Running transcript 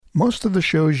Most of the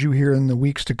shows you hear in the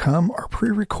weeks to come are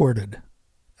pre-recorded,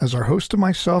 as our host and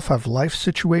myself have life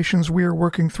situations we are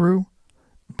working through,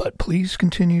 but please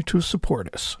continue to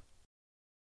support us.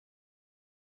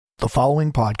 The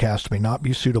following podcast may not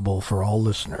be suitable for all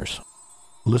listeners.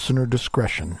 Listener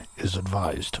discretion is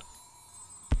advised.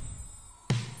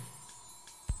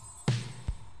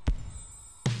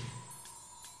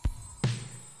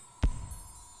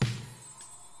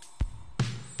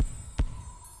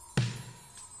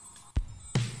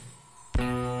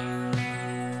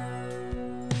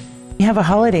 We have a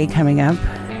holiday coming up.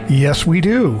 Yes, we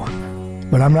do.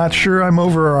 But I'm not sure I'm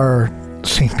over our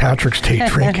St. Patrick's Day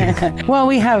drinking. Well,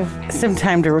 we have some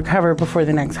time to recover before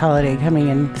the next holiday coming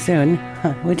in soon,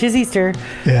 which is Easter.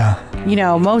 Yeah. You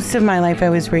know, most of my life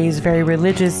I was raised very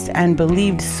religious and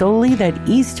believed solely that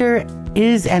Easter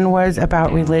is and was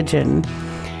about religion.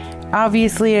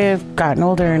 Obviously, I've gotten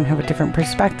older and have a different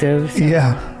perspective. So.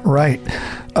 Yeah, right.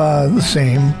 The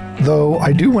same. Though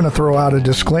I do want to throw out a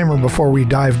disclaimer before we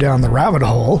dive down the rabbit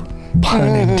hole. Pun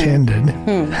intended.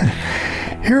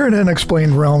 Here at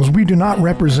Unexplained Realms, we do not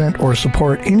represent or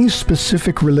support any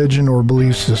specific religion or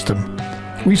belief system.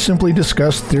 We simply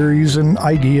discuss theories and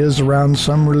ideas around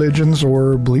some religions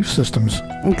or belief systems.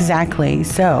 Exactly.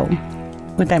 So,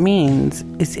 what that means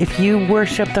is if you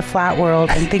worship the flat world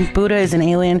and think Buddha is an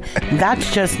alien,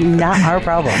 that's just not our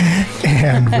problem.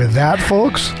 And with that,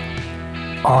 folks,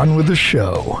 on with the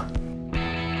show.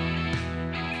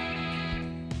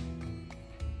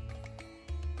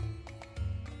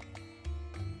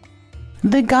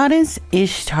 The goddess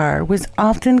Ishtar was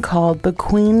often called the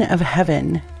Queen of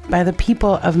Heaven by the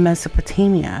people of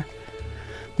Mesopotamia.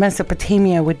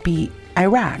 Mesopotamia would be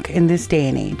Iraq in this day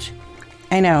and age.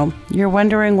 I know, you're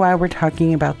wondering why we're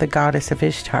talking about the goddess of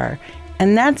Ishtar,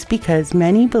 and that's because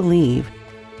many believe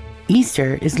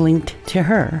Easter is linked to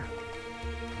her.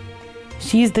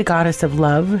 She is the goddess of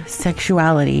love,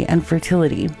 sexuality, and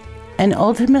fertility, and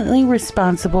ultimately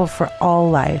responsible for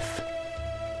all life.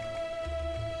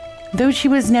 Though she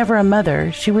was never a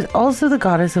mother, she was also the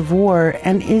goddess of war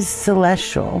and is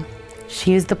celestial.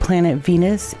 She is the planet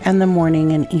Venus and the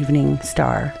morning and evening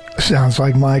star. Sounds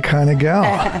like my kind of gal.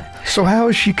 So how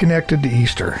is she connected to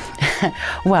Easter?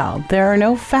 Well, there are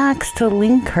no facts to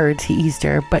link her to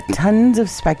Easter, but tons of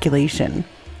speculation.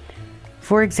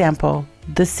 For example,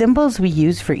 the symbols we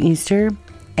use for Easter,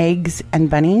 eggs and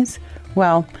bunnies,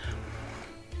 well,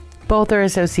 both are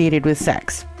associated with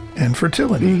sex. And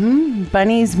fertility. Mm-hmm.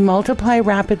 Bunnies multiply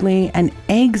rapidly, and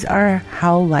eggs are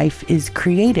how life is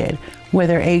created.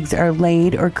 Whether eggs are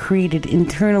laid or created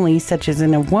internally, such as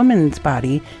in a woman's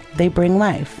body, they bring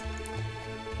life.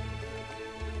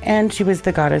 And she was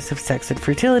the goddess of sex and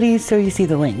fertility, so you see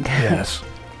the link. Yes.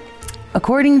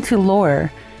 According to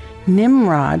lore,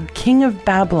 Nimrod, king of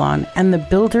Babylon and the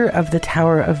builder of the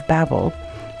Tower of Babel,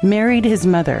 married his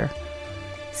mother,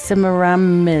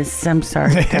 Semiramis, I'm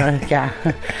sorry. Yeah.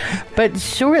 But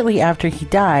shortly after he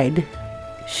died,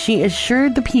 she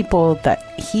assured the people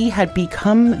that he had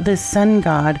become the sun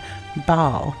god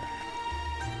Baal.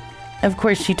 Of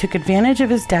course, she took advantage of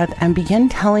his death and began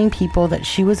telling people that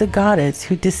she was a goddess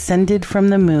who descended from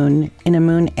the moon in a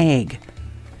moon egg.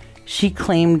 She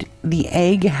claimed the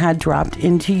egg had dropped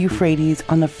into Euphrates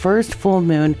on the first full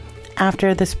moon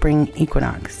after the spring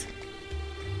equinox.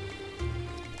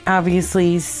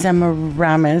 Obviously,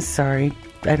 Semiramis, I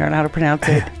don't know how to pronounce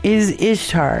it, is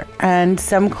Ishtar, and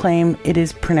some claim it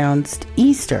is pronounced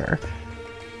Easter.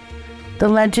 The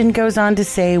legend goes on to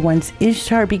say once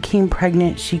Ishtar became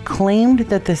pregnant, she claimed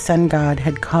that the sun god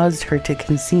had caused her to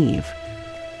conceive.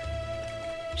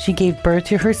 She gave birth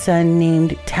to her son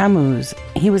named Tammuz.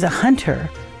 He was a hunter,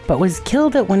 but was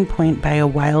killed at one point by a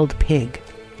wild pig.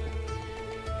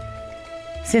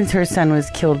 Since her son was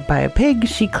killed by a pig,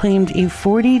 she claimed a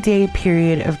 40-day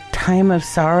period of time of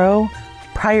sorrow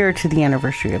prior to the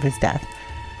anniversary of his death.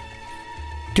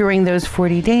 During those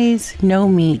 40 days, no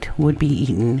meat would be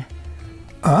eaten.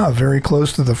 Very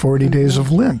close to the 40 days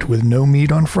of Lent with no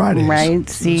meat on Fridays. Right,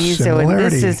 see, so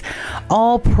this is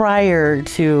all prior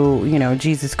to,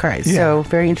 Jesus Christ. Yeah. So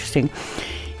very interesting.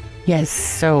 Yes,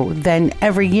 so then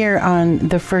every year on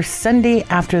the first Sunday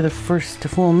after the first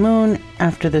full moon,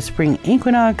 after the spring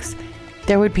equinox,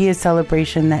 there would be a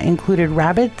celebration that included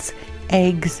rabbits,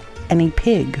 eggs, and a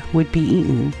pig would be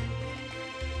eaten.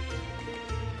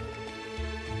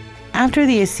 After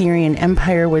the Assyrian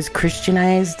Empire was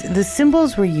Christianized, the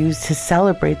symbols were used to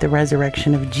celebrate the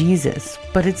resurrection of Jesus,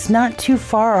 but it's not too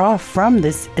far off from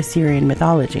this Assyrian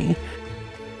mythology.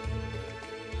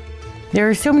 There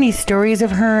are so many stories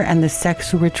of her and the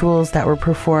sex rituals that were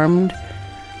performed.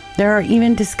 There are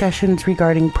even discussions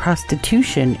regarding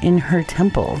prostitution in her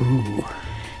temple. Ooh.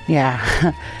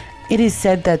 Yeah. It is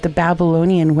said that the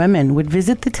Babylonian women would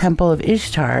visit the temple of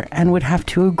Ishtar and would have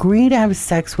to agree to have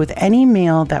sex with any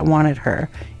male that wanted her.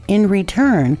 In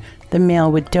return, the male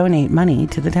would donate money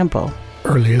to the temple.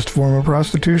 Earliest form of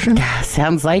prostitution? Yeah,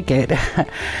 sounds like it.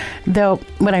 Though,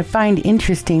 what I find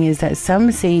interesting is that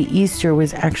some say Easter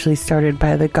was actually started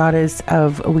by the goddess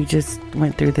of, we just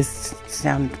went through this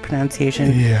sound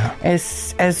pronunciation. Yeah.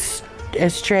 Eostre.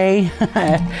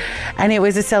 And it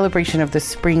was a celebration of the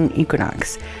spring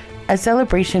equinox. A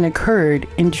celebration occurred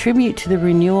in tribute to the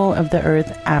renewal of the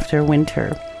earth after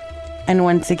winter. And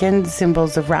once again,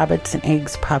 symbols of rabbits and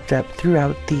eggs popped up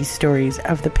throughout these stories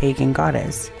of the pagan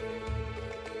goddess.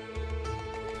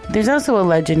 There's also a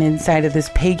legend inside of this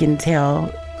pagan tale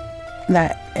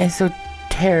that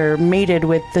Eostre mated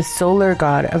with the solar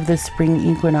god of the spring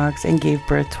equinox and gave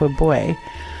birth to a boy,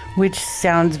 which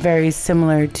sounds very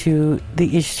similar to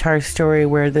the Ishtar story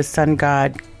where the sun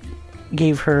god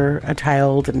gave her a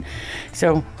child. And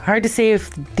so hard to say if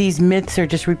these myths are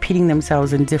just repeating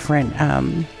themselves in different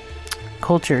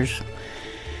cultures.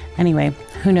 Anyway,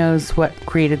 who knows what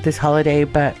created this holiday,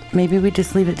 but maybe we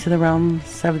just leave it to the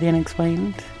realms of the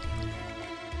unexplained.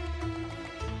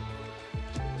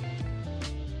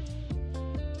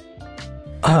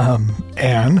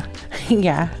 Anne?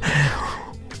 Yeah.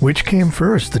 Which came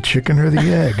first, the chicken or the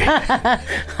egg?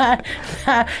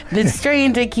 It's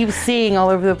strange. I keep seeing all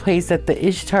over the place that the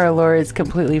Ishtar lore is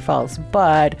completely false,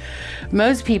 but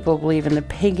most people believe in the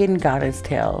pagan goddess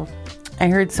tale. I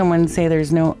heard someone say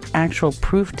there's no actual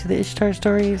proof to the Ishtar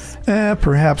stories.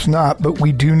 Perhaps not, but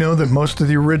we do know that most of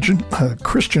the original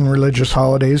Christian religious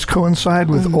holidays coincide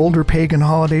with older pagan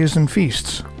holidays and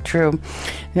feasts. True.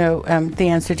 No, the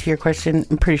answer to your question,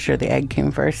 I'm pretty sure the egg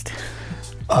came first.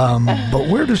 But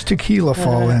where does tequila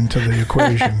fall into the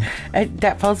equation?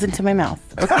 That falls into my mouth.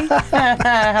 Okay.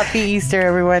 Happy Easter,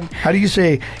 everyone. How do you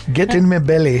say, get in my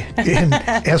belly in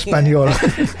Espanol?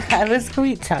 Have a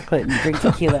sweet chocolate and drink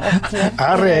tequila.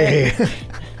 Arre.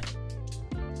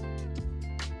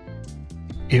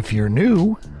 If you're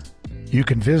new, you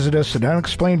can visit us at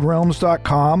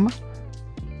unexplainedrealms.com,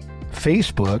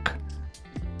 Facebook,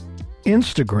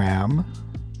 Instagram,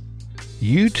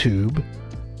 YouTube,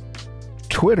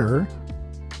 Twitter,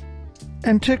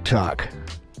 and TikTok.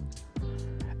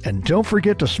 And don't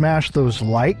forget to smash those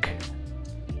like,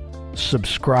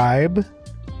 subscribe,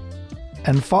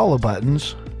 and follow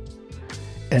buttons.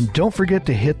 And don't forget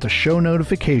to hit the show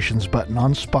notifications button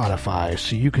on Spotify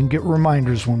so you can get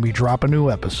reminders when we drop a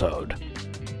new episode.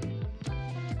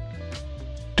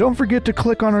 Don't forget to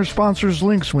click on our sponsors'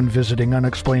 links when visiting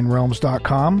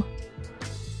unexplainedrealms.com.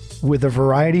 With a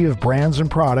variety of brands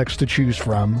and products to choose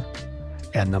from,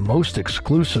 and the most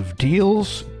exclusive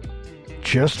deals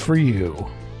just for you.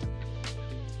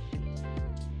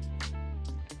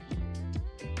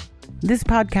 This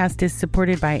podcast is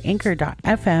supported by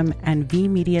Anchor.fm and V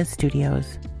Media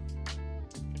Studios.